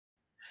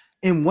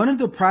In one of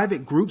the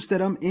private groups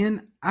that I'm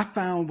in, I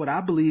found what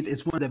I believe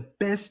is one of the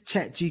best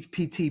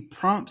ChatGPT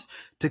prompts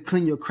to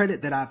clean your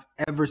credit that I've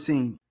ever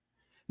seen.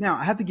 Now,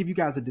 I have to give you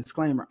guys a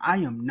disclaimer. I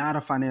am not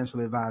a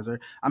financial advisor.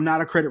 I'm not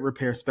a credit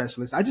repair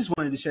specialist. I just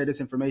wanted to share this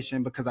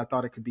information because I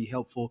thought it could be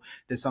helpful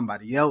to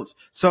somebody else.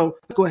 So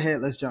let's go ahead.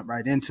 Let's jump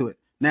right into it.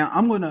 Now,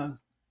 I'm going to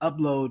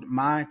upload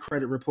my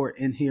credit report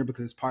in here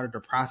because it's part of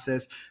the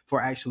process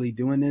for actually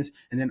doing this.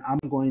 And then I'm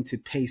going to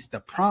paste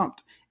the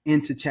prompt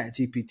into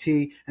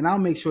ChatGPT, and I'll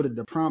make sure that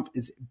the prompt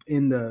is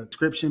in the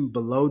description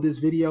below this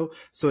video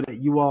so that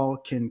you all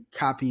can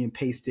copy and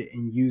paste it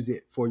and use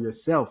it for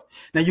yourself.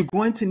 Now, you're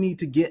going to need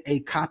to get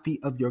a copy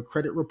of your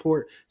credit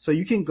report, so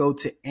you can go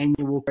to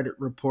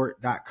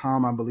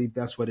annualcreditreport.com. I believe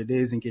that's what it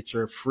is, and get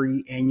your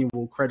free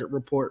annual credit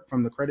report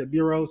from the credit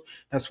bureaus.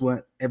 That's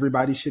what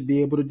everybody should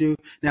be able to do.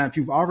 Now, if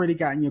you've already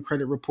gotten your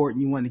credit report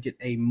and you want to get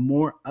a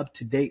more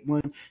up-to-date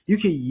one, you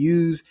can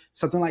use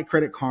something like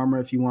Credit Karma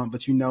if you want,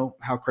 but you know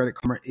how Credit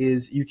Karma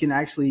is. You can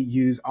actually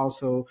use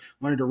also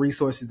one of the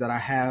resources that I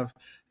have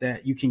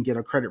that you can get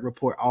a credit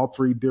report, all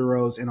three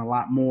bureaus, and a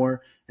lot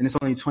more. And it's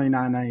only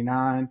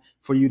 $29.99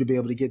 for you to be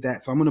able to get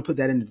that. So I'm going to put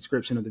that in the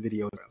description of the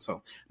video.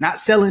 So not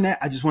selling that.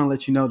 I just want to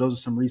let you know those are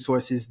some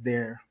resources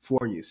there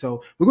for you.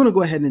 So we're going to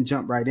go ahead and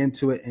jump right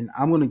into it. And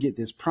I'm going to get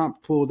this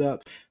prompt pulled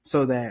up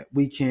so that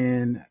we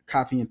can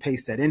copy and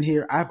paste that in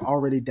here. I've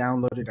already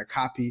downloaded a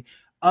copy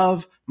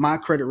of my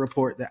credit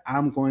report that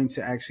I'm going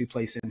to actually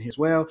place in here as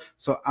well.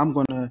 So I'm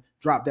going to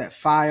drop that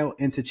file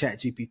into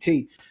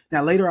ChatGPT.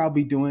 Now, later I'll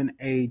be doing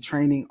a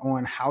training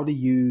on how to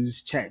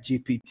use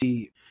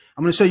ChatGPT.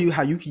 I'm going to show you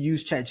how you can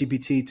use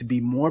ChatGPT to be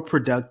more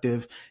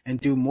productive and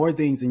do more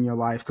things in your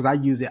life, because I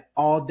use it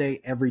all day,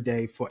 every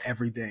day for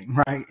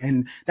everything, right?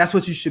 And that's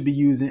what you should be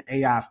using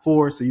AI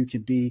for, so you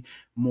can be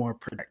more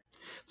productive.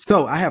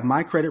 So I have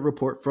my credit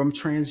report from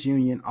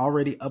TransUnion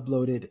already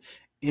uploaded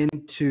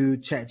into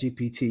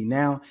ChatGPT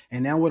now.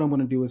 And now what I'm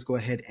going to do is go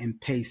ahead and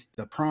paste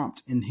the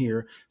prompt in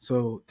here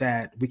so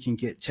that we can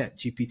get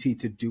ChatGPT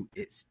to do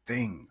its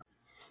thing.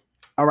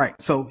 All right,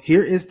 so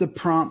here is the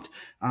prompt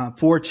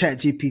for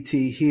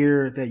ChatGPT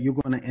here that you're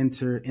going to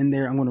enter in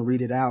there. I'm going to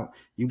read it out.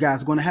 You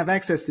guys are going to have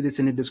access to this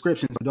in the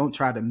description, so don't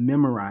try to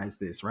memorize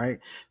this, right?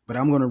 But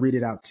I'm going to read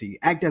it out to you.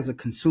 Act as a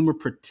consumer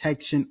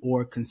protection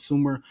or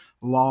consumer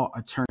law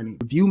attorney.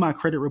 Review my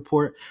credit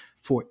report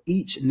for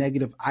each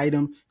negative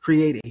item.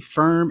 Create a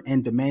firm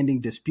and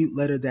demanding dispute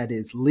letter that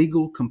is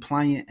legal,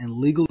 compliant, and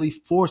legally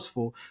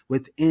forceful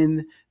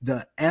within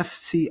the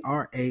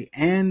FCRA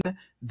and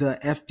the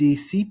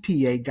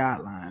FDCPA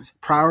guidelines.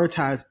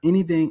 Prioritize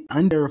anything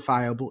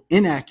unverifiable,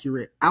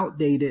 inaccurate,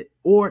 outdated,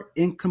 or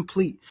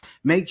incomplete.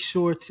 Make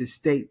sure to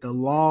state the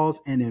laws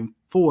and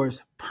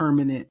enforce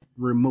permanent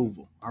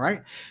removal. All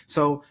right.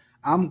 So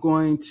I'm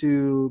going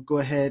to go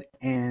ahead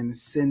and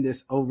send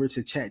this over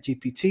to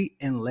ChatGPT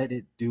and let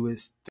it do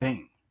its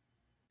thing.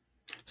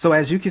 So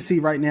as you can see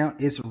right now,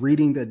 it's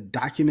reading the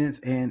documents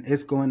and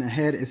it's going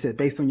ahead. It said,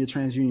 based on your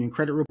TransUnion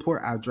credit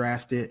report, I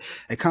drafted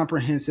a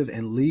comprehensive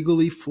and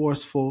legally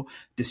forceful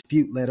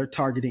dispute letter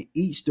targeting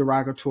each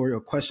derogatory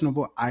or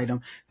questionable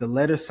item. The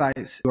letter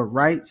cites your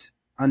rights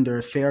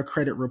under Fair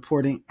Credit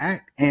Reporting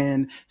Act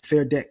and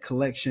Fair Debt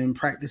Collection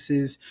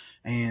Practices,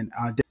 and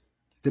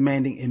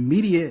demanding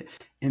immediate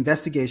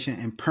investigation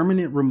and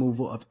permanent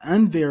removal of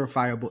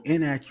unverifiable,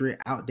 inaccurate,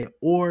 outdated,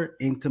 or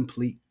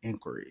incomplete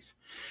inquiries.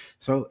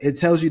 So it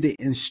tells you the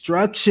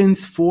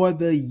instructions for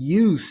the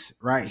use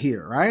right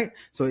here, right?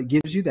 So it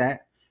gives you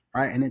that,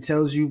 right? And it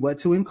tells you what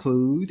to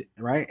include,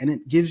 right? And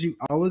it gives you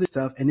all of this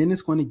stuff. And then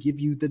it's going to give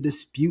you the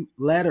dispute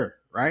letter,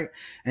 right?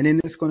 And then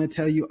it's going to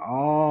tell you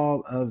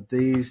all of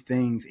these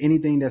things,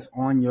 anything that's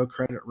on your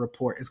credit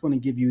report. It's going to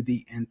give you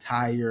the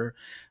entire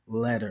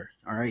letter,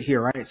 all right,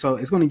 here, right? So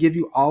it's going to give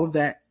you all of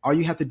that. All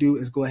you have to do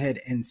is go ahead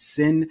and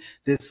send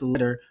this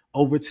letter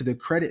over to the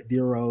credit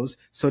bureaus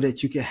so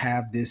that you can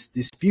have this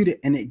disputed.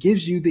 And it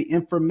gives you the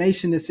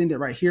information to send it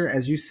right here.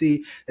 As you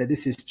see that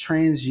this is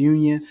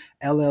TransUnion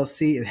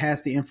LLC. It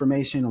has the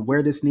information on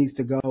where this needs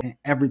to go and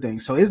everything.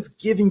 So it's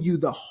giving you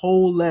the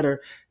whole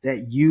letter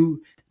that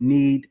you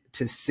need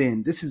to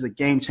send. This is a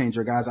game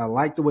changer, guys. I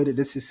like the way that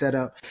this is set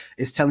up.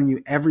 It's telling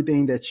you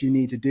everything that you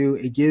need to do.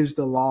 It gives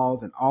the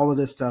laws and all of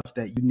the stuff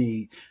that you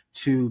need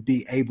to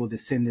be able to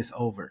send this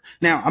over.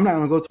 Now, I'm not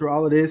going to go through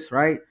all of this,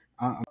 right?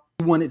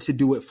 You wanted to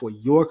do it for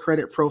your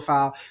credit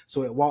profile.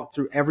 So it walked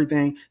through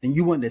everything, and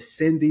you want to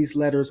send these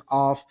letters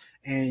off,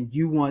 and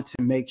you want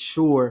to make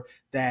sure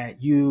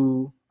that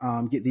you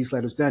get these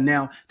letters done.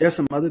 Now, there's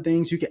some other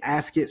things you can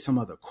ask it, some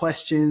other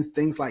questions,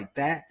 things like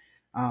that.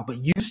 But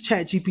use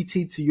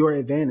ChatGPT to your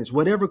advantage.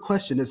 Whatever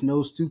question, there's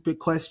no stupid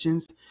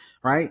questions,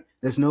 right?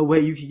 There's no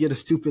way you can get a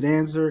stupid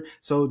answer.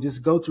 So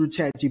just go through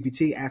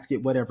ChatGPT, ask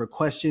it whatever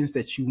questions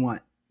that you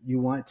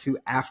want to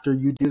after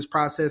you do this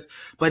process.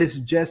 But it's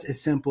just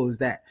as simple as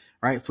that,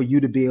 right? For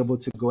you to be able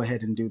to go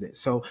ahead and do this.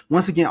 So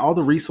once again, all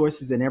the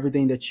resources and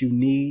everything that you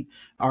need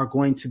are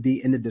going to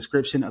be in the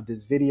description of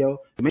this video.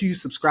 Make sure you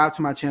subscribe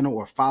to my channel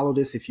or follow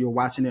this if you're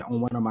watching it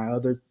on one of my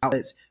other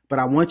outlets. But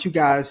I want you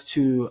guys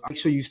to make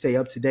sure you stay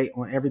up to date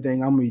on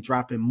everything. I'm going to be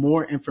dropping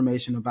more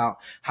information about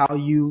how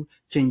you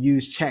can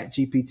use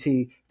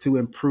ChatGPT to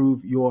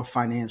improve your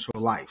financial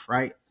life,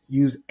 right?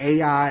 Use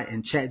AI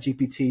and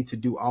ChatGPT to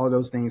do all of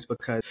those things,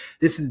 because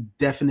this is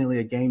definitely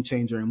a game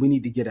changer, and we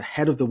need to get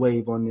ahead of the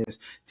wave on this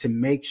to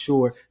make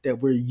sure that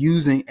we're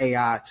using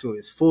AI to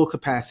its full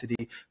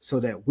capacity so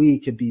that we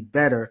can be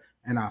better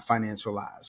in our financial lives.